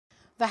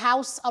The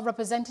House of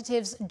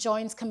Representatives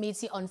Joint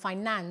Committee on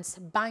Finance,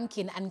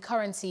 Banking and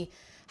Currency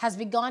has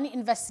begun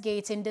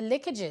investigating the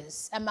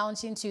leakages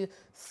amounting to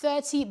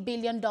 $30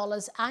 billion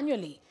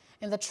annually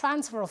in the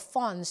transfer of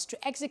funds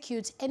to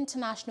execute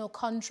international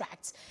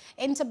contracts,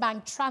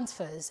 interbank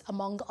transfers,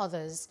 among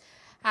others.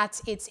 At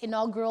its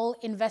inaugural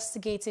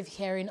investigative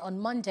hearing on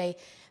Monday,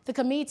 the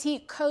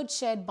committee,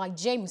 co-chaired by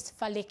James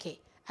Faleke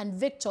and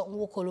Victor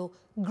Nwokolo,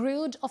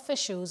 grilled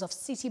officials of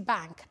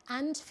Citibank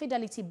and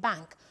Fidelity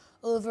Bank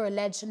over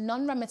alleged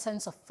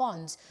non-remittance of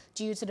funds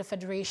due to the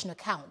Federation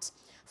account.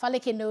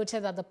 Faleke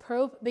noted that the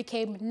probe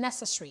became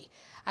necessary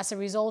as a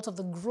result of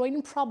the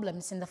growing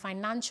problems in the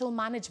financial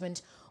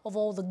management of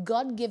all the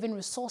God-given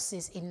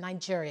resources in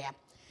Nigeria.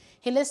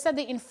 He listed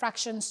the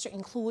infractions to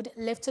include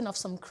lifting of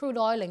some crude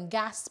oil and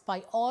gas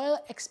by oil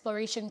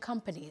exploration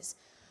companies,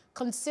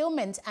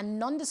 concealment and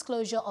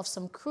non-disclosure of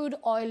some crude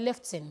oil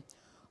lifting,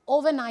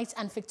 overnight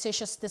and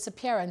fictitious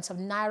disappearance of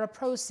naira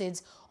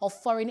proceeds of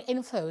foreign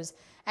inflows,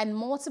 and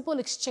multiple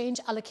exchange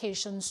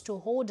allocations to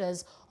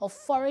holders of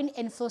foreign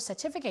inflow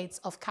certificates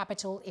of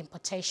capital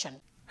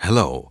importation.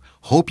 Hello,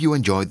 hope you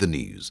enjoyed the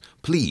news.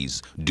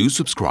 Please do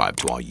subscribe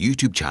to our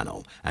YouTube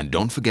channel and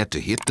don't forget to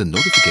hit the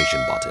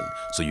notification button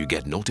so you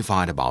get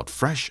notified about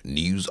fresh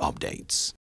news updates.